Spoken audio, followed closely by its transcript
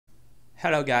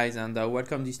Hello guys, and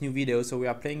welcome to this new video. So we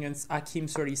are playing against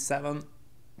Hakim37,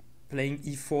 playing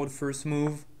e4 the first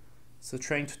move, so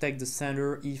trying to take the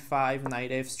center, e5,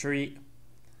 knight f3.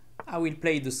 I will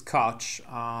play the Scotch,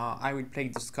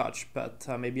 but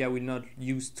maybe I will not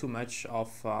use too much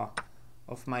of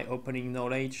my opening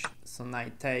knowledge. So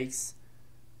knight takes,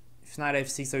 if knight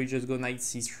f6 I will just go knight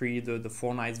c3, the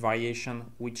 4 knights variation,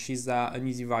 which is an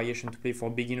easy variation to play for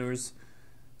beginners,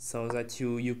 so that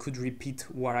you could repeat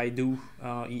what I do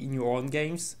in your own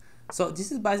games. So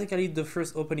this is basically the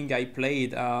first opening I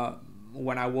played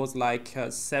when I was like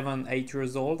 7-8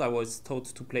 years old. I was taught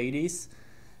to play this,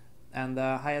 and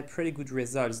I had pretty good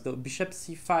results. Though bishop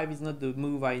c5 is not the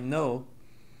move I know.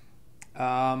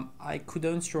 I could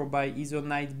answer by either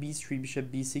knight b3,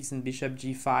 bishop b6, and bishop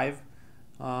g5,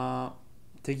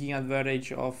 taking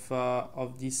advantage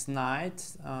of this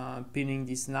knight, pinning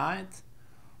this knight.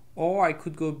 Or I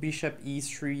could go bishop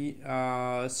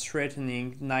e3,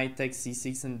 threatening knight takes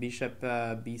c6 and bishop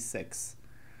b6.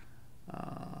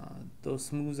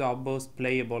 Those moves are both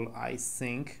playable, I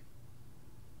think.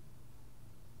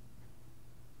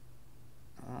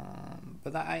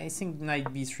 But I think knight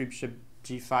b3, bishop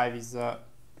g5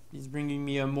 is bringing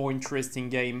me a more interesting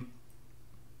game.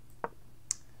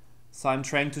 So I'm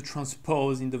trying to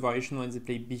transpose in the variation when they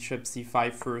play bishop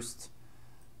c5 first.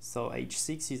 So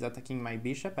h6 is attacking my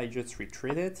bishop, I just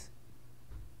retreated.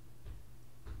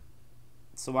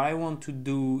 So what I want to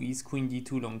do is queen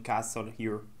d2 long castle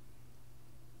here.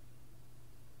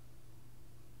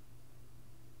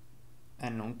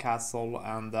 And long castle,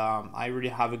 and I really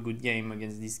have a good game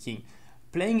against this king.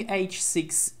 Playing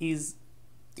h6 is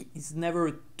never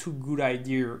a too good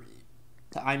idea.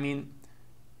 I mean,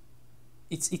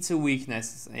 it's a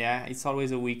weakness, yeah, it's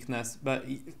always a weakness, but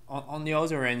on the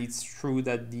other hand, it's true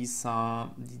that this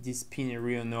pin is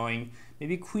really annoying.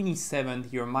 Maybe queen e7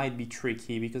 here might be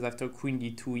tricky, because after queen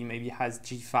d2 he maybe has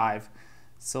g5,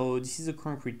 so this is a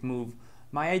concrete move.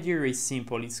 My idea is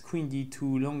simple, it's queen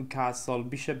d2, long castle,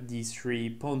 bishop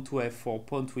d3, pawn to f4,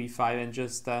 pawn to e5,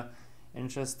 and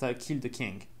just kill the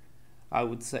king. I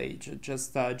would say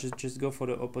just go for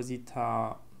the opposite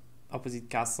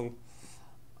castle.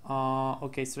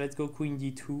 Okay, so let's go queen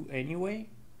d2 anyway.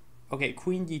 Okay,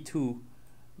 queen d2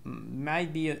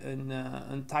 might be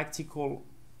a tactical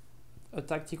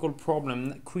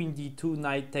problem. Queen d2,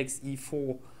 knight takes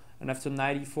e4, and after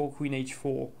knight e4, queen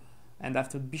h4, and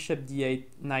after bishop d8,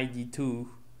 knight d2.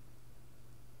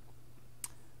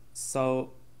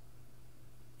 So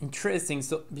interesting.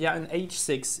 So behind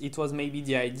h6, it was maybe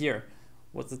the idea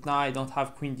was that now I don't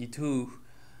have queen d2,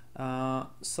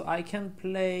 so I can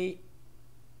play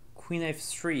queen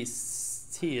f3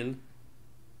 still,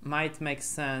 might make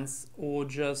sense, or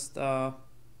just a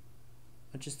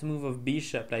move of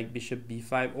bishop like bishop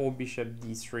b5 or bishop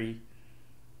d3.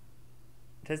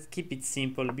 Let's keep it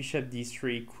simple, bishop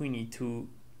d3, queen e2,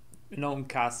 long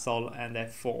castle, and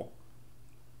f4.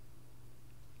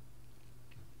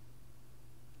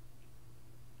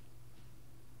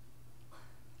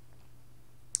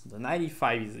 The knight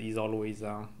e5 is always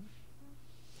a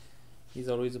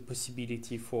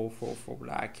possibility for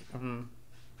black.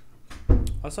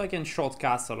 Also I can short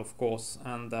castle, of course,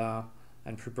 and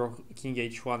prepare king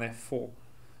h1, f4.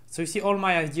 So you see, all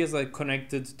my ideas are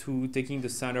connected to taking the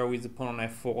center with the pawn on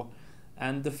f4,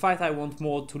 and the fact I want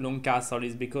more to long castle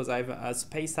is because I have a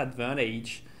space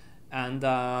advantage, and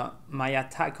my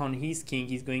attack on his king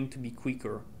is going to be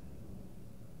quicker.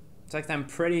 In fact, I'm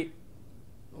pretty,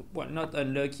 well, not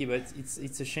unlucky, but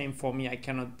it's a shame for me. I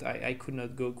could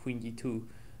not go queen d2.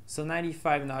 So knight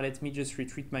e5. Now let me just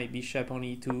retreat my bishop on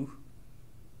e2.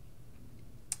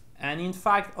 And in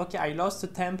fact, okay, I lost a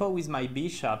tempo with my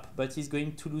bishop, but he's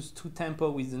going to lose 2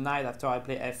 tempo with the knight after I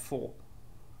play f4.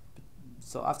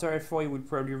 So after f4, he will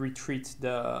probably retreat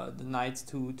the knight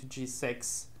to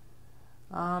g6.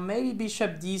 Maybe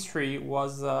bishop d3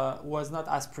 was not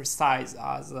as precise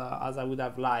as I would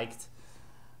have liked.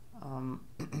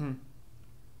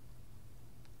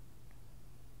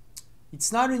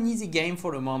 It's not an easy game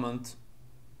for the moment.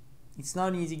 It's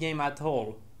not an easy game at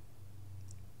all.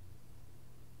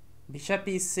 Bishop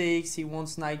e6, he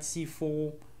wants knight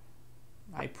c4.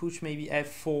 I push maybe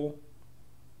f4.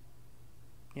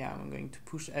 Yeah, I'm going to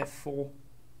push f4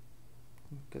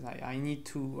 because I need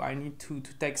to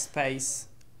take space.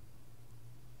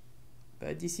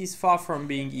 But this is far from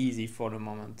being easy for the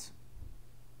moment.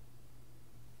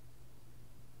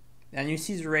 And you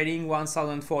see the rating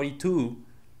 1042,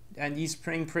 and he's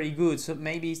playing pretty good. So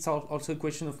maybe it's also a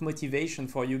question of motivation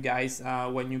for you guys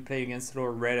when you play against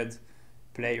lower rated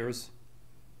players.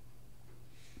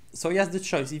 So he has the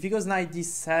choice. If he goes knight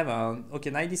d7, okay,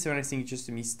 knight d7 I think it's just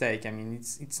a mistake. I mean,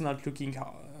 it's not looking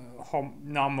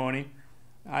harmonic.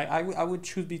 I would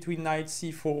choose between knight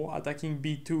c4 attacking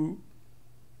b2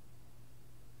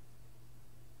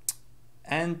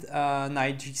 and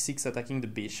knight g6 attacking the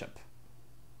bishop.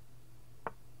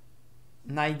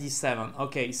 Knight d7.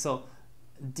 Okay, so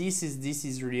this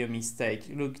is really a mistake.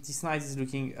 Look, this knight is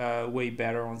looking way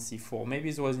better on c4. Maybe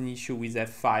there was an issue with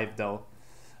f5 though.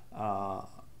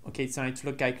 Okay, it's time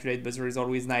to calculate, but there is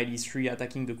always knight e3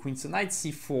 attacking the queen. So knight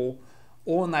c4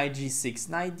 or knight g6.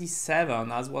 Knight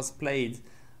d7, as was played,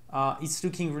 it's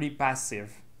looking really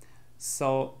passive.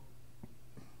 So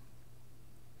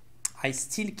I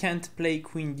still can't play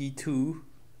queen d2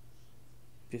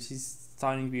 because it's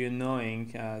starting to be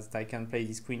annoying as I can play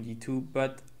this queen d2,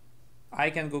 but I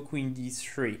can go queen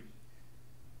d3.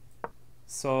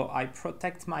 So I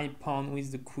protect my pawn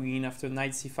with the queen. After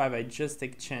knight c5 I just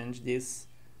exchange this.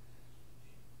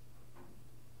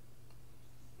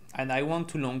 And I want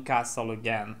to long castle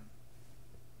again.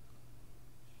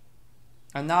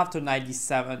 And now after knight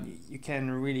d7 you can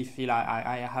really feel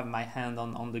I have my hand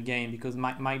on the game, because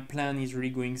my plan is really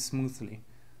going smoothly.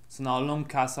 So now long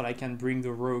castle, I can bring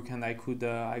the rook and I could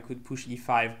push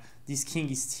e5. This king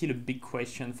is still a big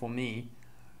question for me.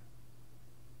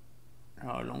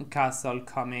 Long castle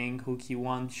coming, rook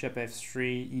e1, bishop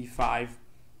f3, e5.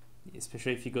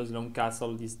 Especially if he goes long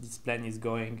castle, this plan is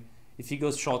going. If he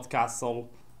goes short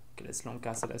castle, okay, let's long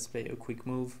castle, let's play a quick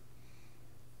move.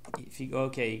 If he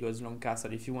he goes long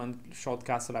castle. If you want short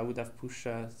castle, I would have pushed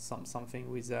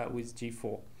something with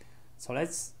g4. So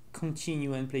let's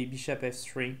continue and play bishop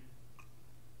f3.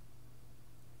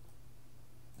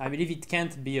 I believe it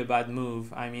can't be a bad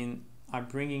move. I mean, I'm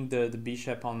bringing the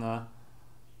bishop on a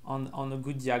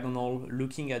good diagonal,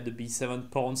 looking at the b7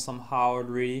 pawn somehow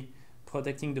already,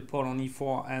 protecting the pawn on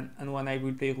e4, and when I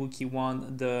will play rook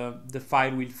e1, the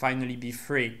file will finally be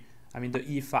free. I mean the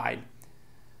e file.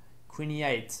 Queen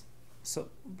e8. So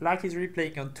black is really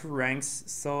playing on 2 ranks,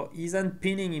 so he's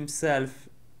unpinning himself.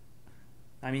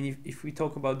 I mean, if we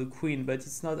talk about the queen, but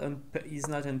he's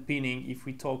not unpinning if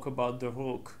we talk about the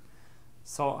rook.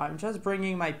 So I'm just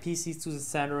bringing my pieces to the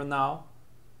center now,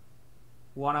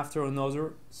 one after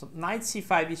another. So knight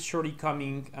c5 is surely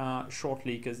coming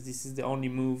shortly, because this is the only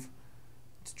move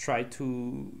to try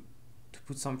to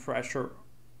put some pressure.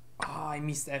 Ah, I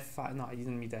missed f5. No, I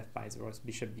didn't meet f5. There was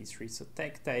bishop d3. So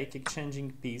take,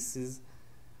 exchanging pieces.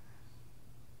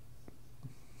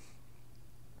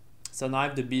 So now I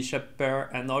have the bishop pair,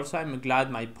 and also I'm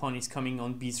glad my pawn is coming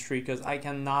on b3, because I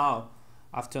can now,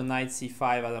 after knight c5,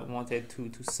 I wanted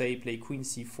to say play queen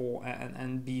c4,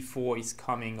 and b4 is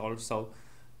coming also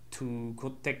to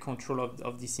take control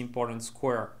of this important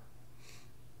square.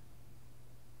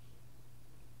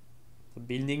 So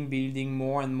building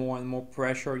more and more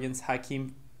pressure against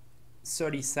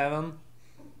Hakim37.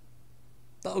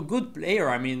 A good player.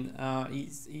 I mean,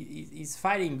 he's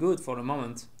fighting good for the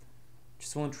moment.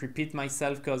 Just won't repeat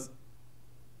myself, because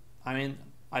I mean,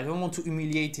 I don't want to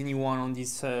humiliate anyone on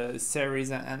this series,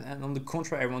 and on the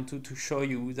contrary, I want to show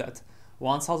you that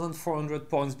 1,400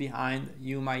 points behind,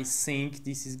 you might think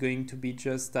this is going to be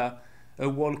just a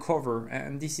wall cover,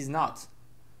 and this is not.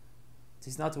 This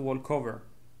is not a wall cover.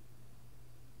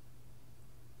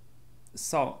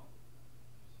 So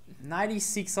knight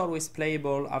e6 always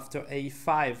playable after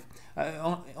a5.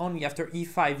 Only after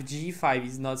e5, g5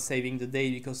 is not saving the day,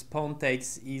 because pawn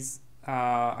takes is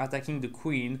attacking the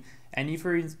queen. And if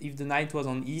the knight was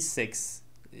on e6,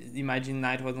 imagine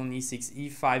knight was on e6,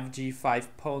 e5, g5,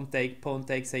 pawn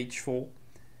takes h4.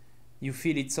 You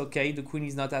feel it's okay, the queen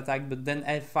is not attacked, but then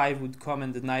f5 would come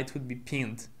and the knight would be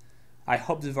pinned. I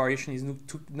hope the variation is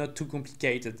not too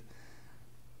complicated.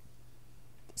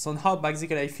 So now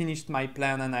basically I finished my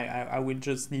plan, and I will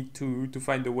just need to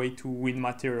find a way to win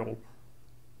material.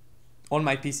 All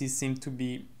my pieces seem to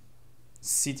be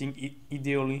sitting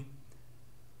ideally.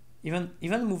 Even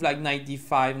a move like knight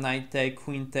d5, knight take,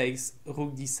 queen takes,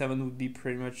 rook d7 would be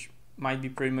might be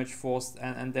pretty much forced,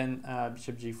 and then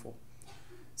bishop g4.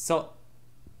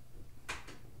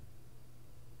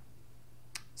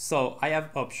 So I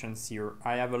have options here.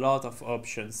 I have a lot of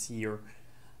options here.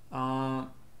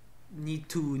 Need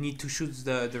to choose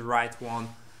the right one.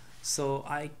 So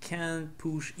I can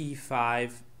push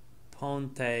e5, pawn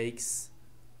takes,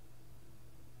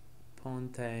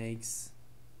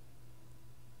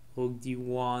 rook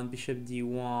d1, bishop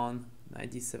d1,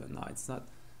 knight d7. No, it's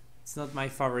not my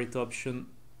favorite option.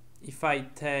 If I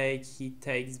take, he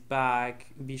takes back,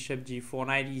 bishop g4,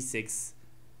 knight e6 is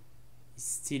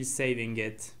still saving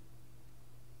it.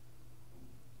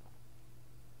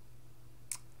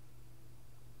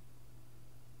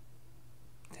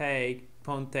 take,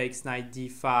 pawn takes, knight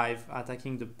d5,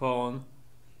 attacking the pawn.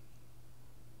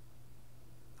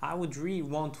 I would really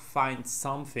want to find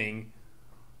something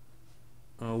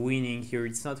winning here.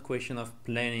 It's not a question of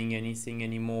planning anything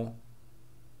anymore.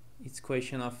 It's a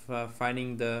question of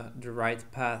finding the right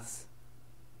path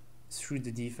through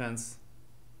the defense.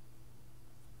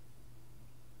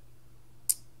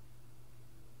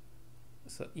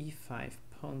 So e5,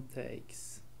 pawn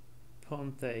takes,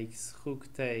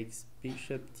 rook takes,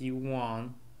 bishop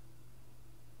d1.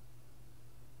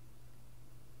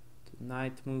 The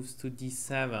knight moves to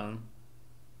d7.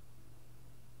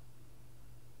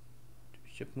 The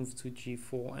bishop moves to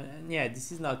g4, and yeah,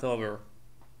 this is not over.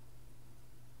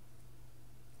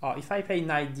 Oh, if I play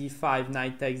knight d5,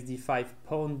 knight takes d5,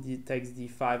 pawn takes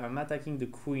d5, I'm attacking the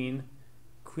queen.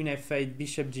 Queen f8,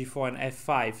 bishop g4, and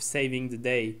f5, saving the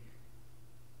day.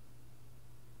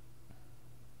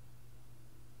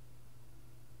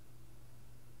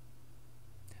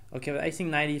 Okay, but I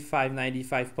think knight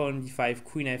e5, pawn d5,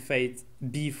 queen f8,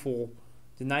 b4.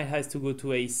 The knight has to go to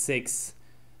a6,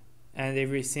 and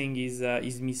everything is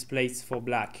misplaced for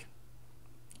black.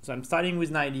 So I'm starting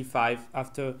with knight e5.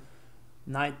 After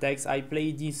knight takes, I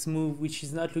play this move, which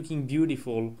is not looking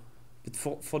beautiful, but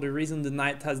for the reason the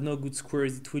knight has no good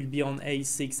squares, it will be on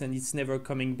a6, and it's never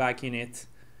coming back in it.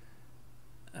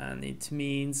 And it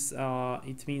means I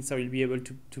will be able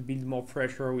to build more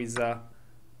pressure with.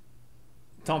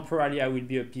 Temporarily, I will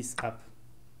be a piece up.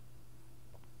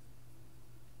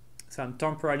 So I'm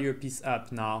temporarily a piece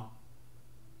up now.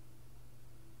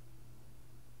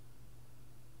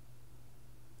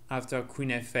 After queen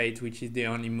f8, which is the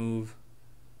only move,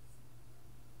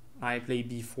 I play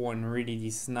b4, and really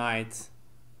this knight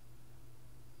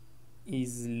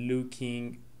is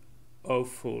looking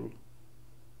awful.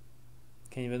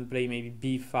 Can even play maybe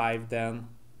b5 then,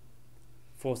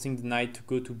 forcing the knight to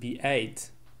go to b8.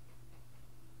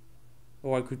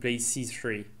 Or I could play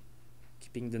c3,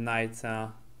 keeping the knight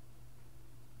on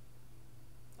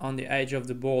the edge of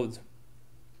the board.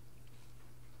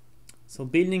 So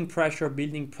building pressure,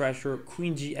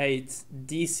 queen g8.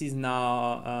 This is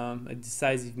now a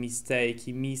decisive mistake.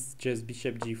 He missed just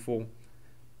bishop g4.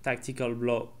 Tactical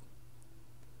blow.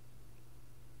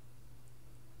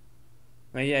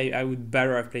 Maybe I would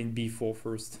better have played b4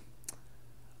 first.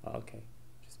 Okay,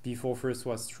 just b4 first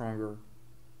was stronger.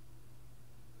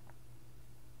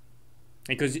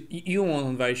 Because you want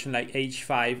on variation like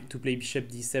h5 to play bishop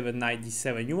d7, knight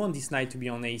d7. You want this knight to be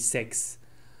on a6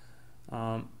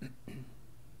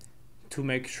 to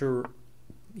make sure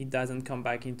it doesn't come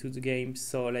back into the game.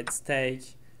 So let's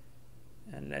take,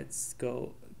 and let's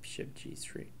go bishop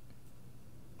g3.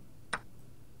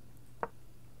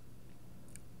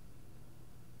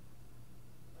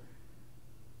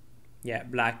 Yeah,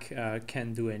 black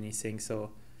can't do anything,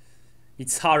 so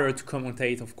it's harder to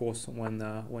commentate, of course, when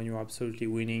you're absolutely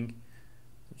winning.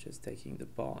 Just taking the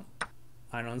pawn.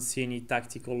 I don't see any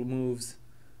tactical moves,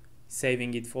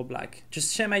 saving it for black.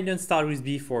 Just shame I didn't start with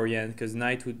b4 again, because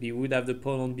knight would have the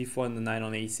pawn on b4 and the knight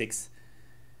on a6.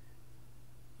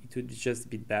 It would be just a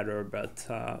bit better, but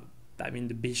I mean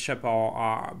the bishops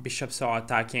are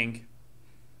attacking,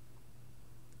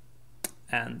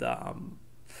 and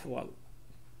well,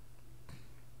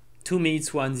 to me it's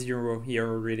 1-0 here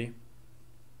already.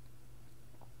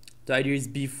 The idea is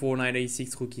b4, knight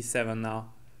a6, rook e7 now.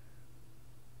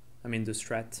 I mean the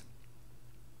strat.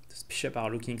 Those bishops are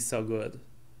looking so good.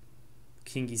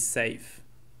 King is safe.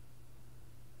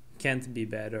 Can't be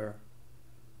better.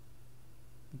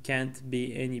 Can't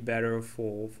be any better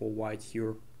for white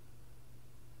here.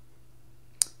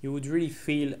 You would really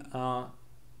feel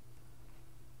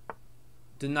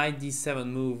the knight d7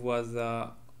 move was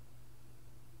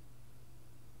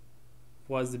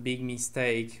the big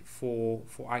mistake for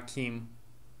Hakim.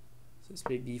 So let's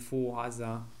play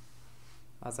b4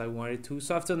 as I wanted to.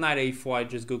 So after knight a4, I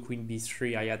just go queen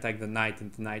b3. I attack the knight,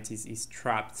 and the knight is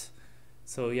trapped.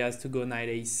 So he has to go knight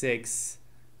a6.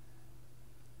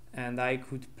 And I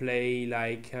could play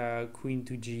like queen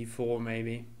to g4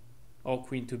 maybe, or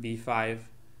queen to b5.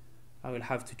 I will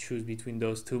have to choose between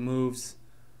those two moves.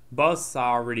 Both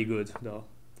are really good though.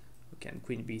 Okay,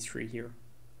 queen b3 here.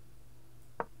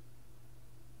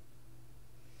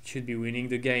 Should be winning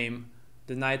the game.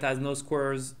 The knight has no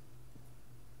squares.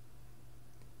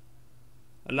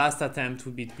 A last attempt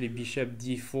would be to play bishop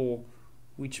d4,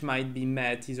 which might be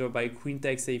met either by queen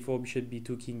takes a4, bishop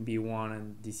b2, king b1,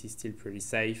 and this is still pretty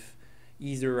safe.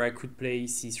 Either I could play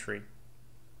c3,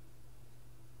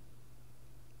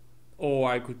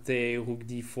 or I could play rook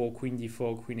d4, queen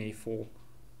a4,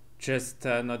 just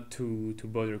not to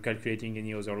bother calculating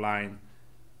any other line.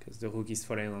 because the rook is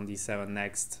falling on d7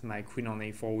 next. My queen on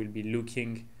a4 will be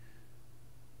looking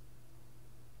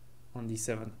on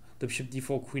d7. The bishop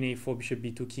d4, queen a4, bishop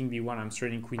b2, king b1. I'm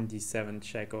straining queen d7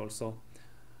 check also.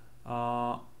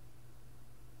 A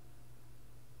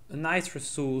nice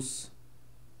resource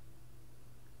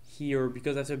here,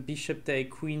 because after bishop take,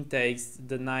 queen takes,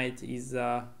 the knight is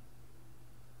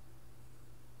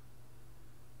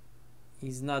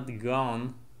not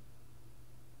gone.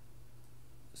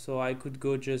 So I could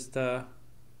go just bishop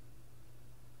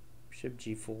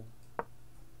g4.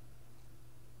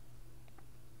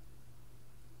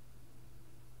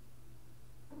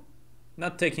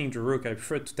 Not taking the rook, I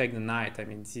prefer to take the knight. I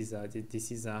mean, this is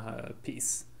a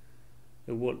piece,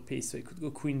 a wall piece. So you could go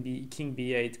queen b, king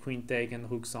b8, queen take, and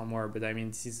rook somewhere. But I mean,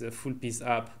 this is a full piece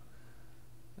up,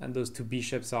 and those two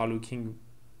bishops are looking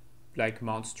like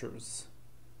monsters.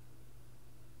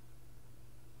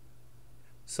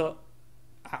 So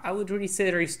I would really say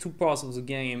there is two parts of the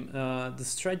game. The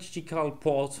strategical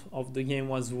part of the game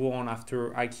was won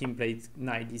after Hakim played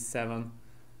knight d7.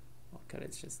 Okay,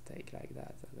 let's just take like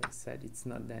that. As I said, it's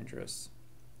not dangerous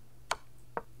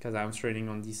because I'm straining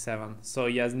on d7. So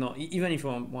he has no, even if he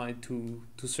wanted to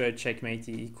straight checkmate,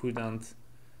 he couldn't.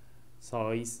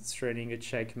 So he's straining a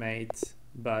checkmate,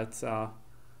 but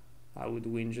I would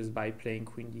win just by playing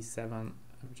queen d7. I'm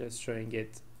just showing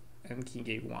it, and king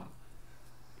a1.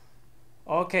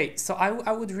 Okay, so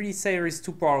I would really say there is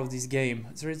two parts of this game.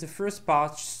 There is the first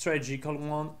part, strategical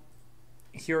one.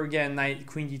 Here again, knight,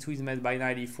 queen d2 is met by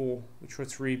knight e4, which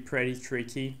was really pretty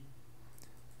tricky.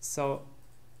 So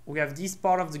we have this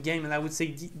part of the game, and I would say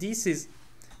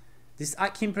this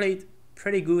Hakim played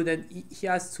pretty good, and he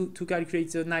has to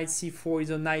calculate either knight c4,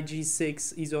 either knight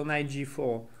g6, either knight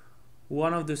g4,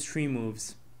 one of the three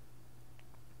moves.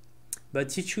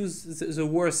 But he chose the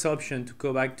worst option to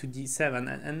go back to d7,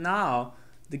 and now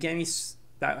the game is,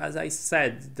 as I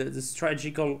said, the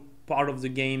strategical part of the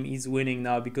game is winning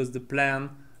now, because the plan,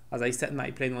 as I said,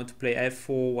 my plan was to play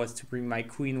f4, was to bring my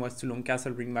queen, was to long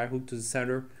castle, bring my rook to the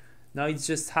center. Now it's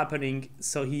just happening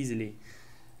so easily.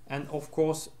 And of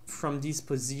course, from this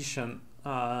position,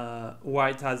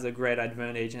 white has a great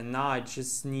advantage, and now I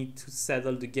just need to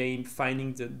settle the game,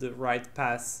 finding the right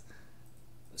path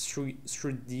through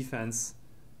defense.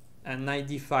 And knight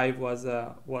d5 was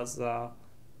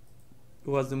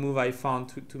the move I found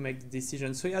to make the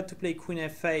decision. So you had to play queen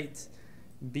f8,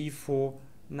 b4,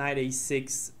 knight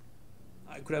a6.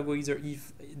 I could have go either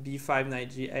b5,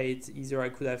 knight g8. Either I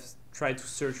could have tried to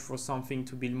search for something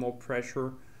to build more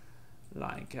pressure,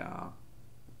 like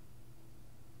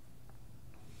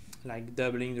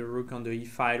doubling the rook on the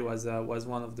e5 was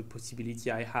one of the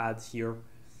possibility I had here.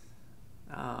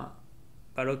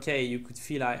 But okay, you could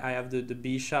feel I have the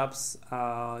bishops.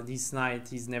 This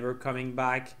knight is never coming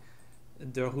back.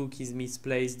 The rook is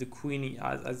misplaced. The queen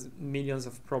has millions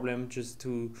of problems just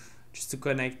to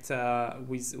connect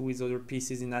with other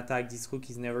pieces in attack. This rook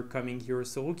is never coming here.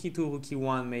 So rook e2, rook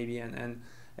e1 maybe,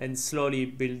 and slowly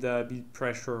build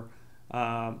pressure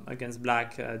against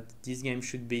black. This game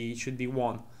should be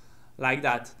won like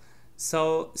that.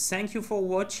 So thank you for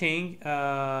watching.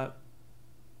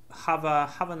 Have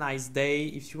a nice day.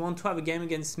 If you want to have a game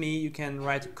against me, you can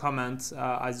write a comment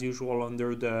as usual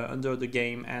under the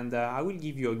game, and I will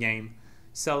give you a game.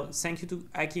 So thank you to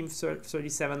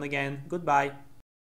Hakim37 again. Goodbye.